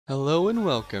Hello and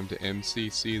welcome to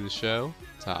MCC the show,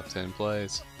 Top 10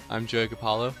 Plays. I'm Joe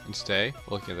Capallo, and today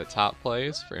we're looking at the top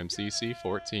plays for MCC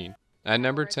 14. At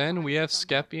number 10, we have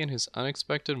Skeppy and his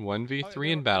unexpected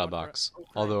 1v3 in Battlebox.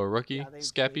 Although a rookie,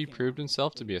 Skeppy proved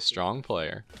himself to be a strong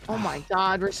player. Oh my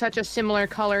god, we're such a similar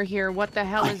color here. What the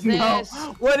hell is this?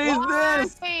 What is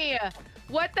this?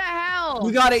 What the hell?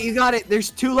 You got it, you got it. There's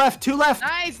two left, two left.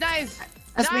 Nice.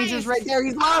 That's Major's right there.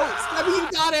 He's low. Skeppy,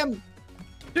 you got him.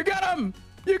 You got him.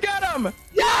 You got him.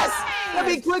 Yes.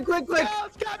 Skeppy, quick. Go,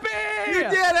 Skeppy. You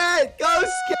did it. Go,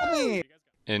 Skeppy.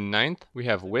 In 9th, we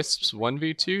have Wisp's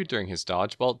 1v2 during his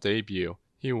Dodgebolt debut.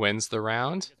 He wins the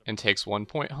round and takes 1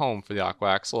 point home for the Aqua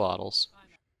Axolotls.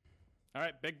 All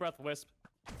right, big breath, Wisp.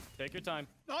 Take your time.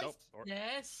 Nice. Go.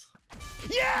 Yes.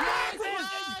 Yes.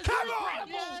 Come on.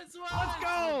 Yes, Let's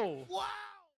go. Wow.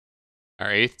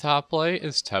 Our 8th top play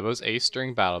is Tubbo's ace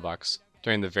during Battlebox.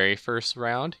 During the very first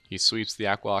round, he sweeps the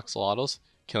Aqua Axolotls,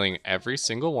 killing every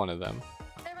single one of them.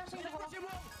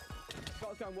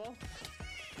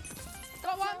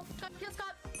 Got one. Kill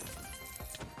Scott.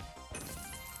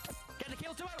 Get the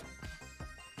kill, Tubbo.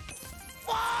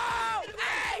 Whoa!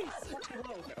 Ace!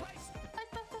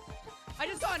 I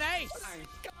just got an ace.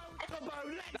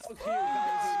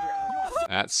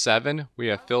 At 7, we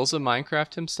have Philza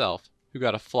Minecraft himself, who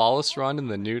got a flawless run in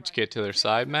the new to get to their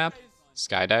side map,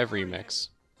 Skydive Remix.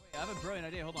 Wait, I have a brilliant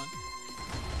idea. Hold on.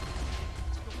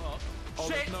 Oh,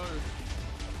 shit! No.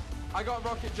 I got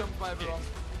rocket jumped by everyone.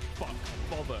 Fuck.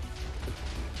 Bother.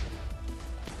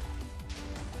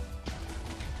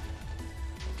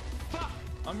 Fuck!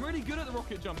 I'm really good at the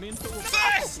rocket jump. Me and Phil were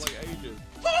Best! like ages.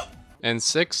 And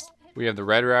 6th, we have the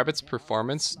Red Rabbits'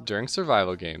 performance during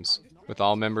survival games. With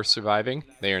all members surviving,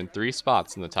 they earn 3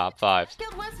 spots in the top 5.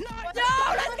 No, let's go,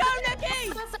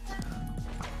 Nikki!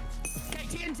 Okay,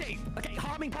 TNT. Okay,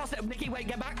 harming past it. Nikki, wait,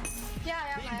 get back. Yeah,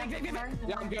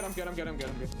 Yeah, I'm good.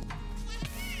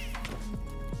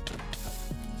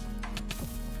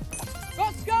 Go,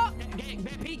 Scott!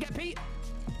 Get Pete.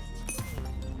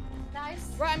 Nice.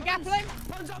 Right, I'm gappling.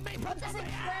 Punz on me.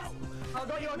 I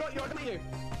got you.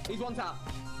 He's one tap.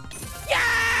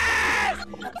 Yes!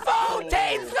 Full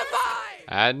team survive!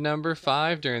 At number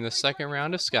 5, during the second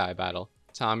round of Sky Battle,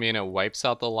 Tommy and it wipes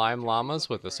out the Lime Llamas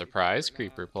with a surprise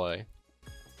creeper play.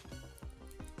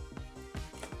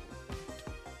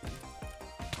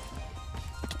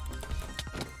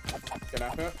 Get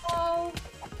after it. Oh.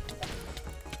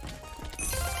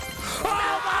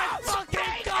 Oh my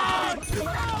fucking god!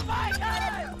 Oh my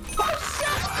god!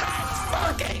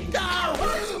 Fucking go!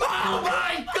 Oh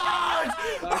my god!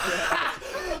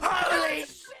 Holy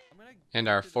shit! And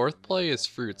our 4th play is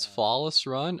Fruit's flawless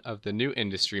run of the new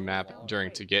industry map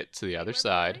during to get to the other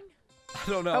side. I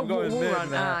don't know. I'm going wall mid, run.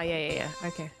 man. Ah, yeah.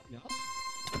 Okay. We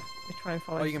try and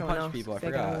follow Oh, you can someone punch else, people, I 'cause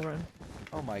they got forgot. wall run.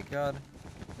 Oh my god.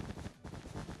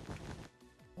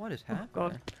 What is happening?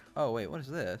 God. Oh wait, what is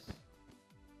this?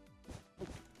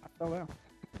 I fell down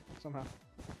somehow.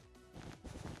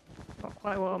 Not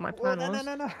quite what my plan was.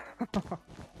 No.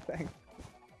 Thanks.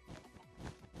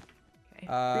 Okay.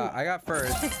 I got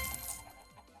first.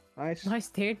 Nice. Nice,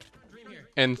 dude.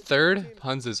 And 3rd,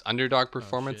 Punz' underdog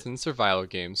performance in survival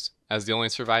games. As the only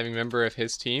surviving member of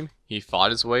his team, he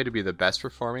fought his way to be the best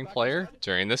performing player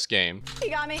during this game. He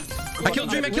got me. I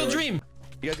killed Dream.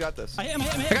 You guys got this. I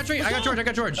got Dream. I got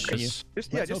George. Just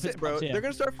sit, bro. They're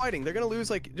gonna start fighting. They're gonna lose.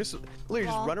 Like, just literally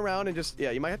just run around and just, yeah.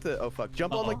 You might have to. Oh fuck.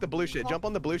 Jump on like the blue shit. Jump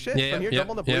on the blue shit. Yeah, From here,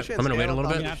 jump on the blue shit. I'm gonna and wait a stand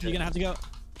little on bit. top of the You're gonna have to go.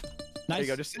 shit. There you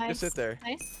go. Just sit there.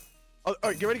 Nice. Oh, all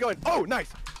right, get ready, go in. Oh,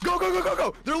 nice. Go.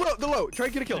 They're low. Try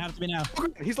to get a kill. Have to be now.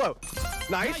 He's low.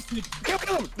 Nice. Kill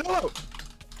him. They're low.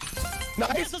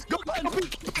 Nice. Yes, let's Go.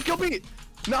 Kill Pete.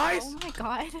 Nice. Oh my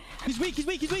god. He's weak.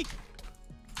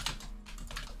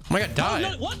 Oh my god, died.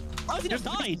 No, what? Oh, he just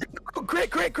died.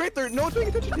 Great. No one's paying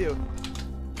attention to you.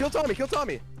 Kill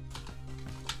Tommy.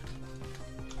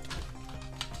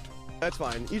 That's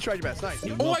fine. You tried your best. Nice.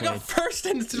 Oh, I got first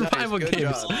in survival Nice. Good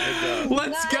games. job.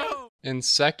 Let's go. In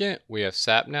 2nd, we have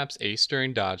Sapnap's ace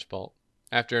during Dodgebolt.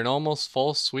 After an almost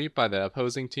full sweep by the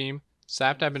opposing team,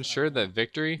 Sapnap ensured that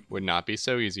victory would not be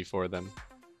so easy for them.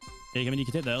 Yeah, I mean, you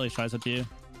can take the early tries up to you.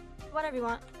 Whatever you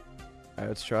want. All right,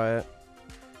 let's try it.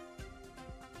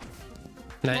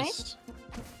 Nice.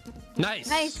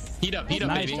 Heat up, Nice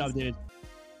baby. job, dude.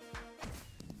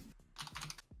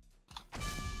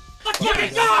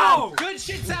 Let's go! Good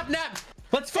shit, Sapnap.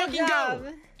 Let's fucking Good go. job.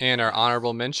 And our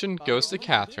honorable mention goes to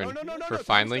Katherine No, for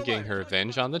finally getting her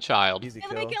revenge on the child. Easy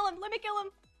Let me kill him.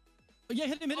 Oh, yeah,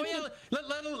 hit him. Oh, yeah,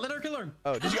 let her kill her.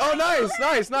 Oh, did you? Oh, nice.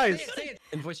 Say it.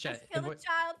 In voice chat. Feel the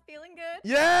child feeling good.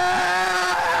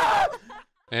 Yeah!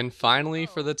 And finally,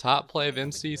 for the top play of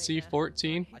MCC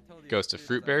 14, goes to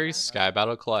Fruitberries Sky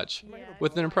Battle Clutch.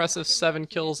 With an impressive 7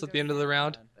 kills at the end of the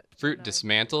round, Fruit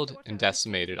dismantled and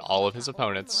decimated all of his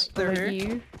opponents. They're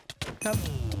you. Cub.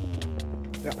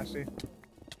 Yeah, I see.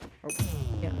 Oh.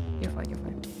 Yeah, you're fine, you're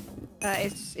fine.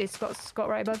 It's Scott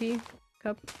right above you,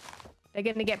 Cub. They're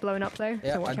gonna get blown up though,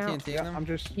 Yeah, so watch out. Yeah, I'm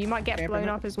just. You might get blown it.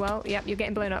 up as well. Yep, you're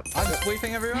getting blown up. I'm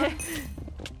sweeping everyone.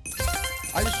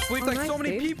 I just sweep like nice, so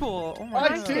many dude. people. Oh my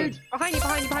Nice, god. dude. Behind you,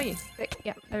 behind you, behind you.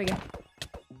 Yeah, there we go.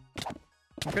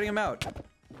 I'm getting him out.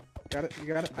 Got it,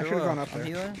 you got it. I should have gone up there.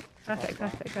 Healer. Perfect,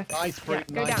 perfect, perfect. Nice Yeah,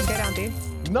 fruit. go down, dude.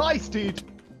 Nice, dude.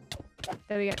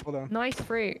 There we go. Hold on. Nice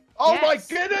fruit. Oh Yes.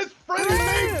 my goodness, Freddie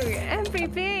Lee!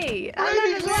 MVP! I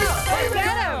Freddie love it as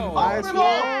well. Let's get him! Nice Pop it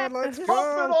off! one, let's Pop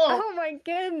go. it off! Oh my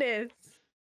goodness!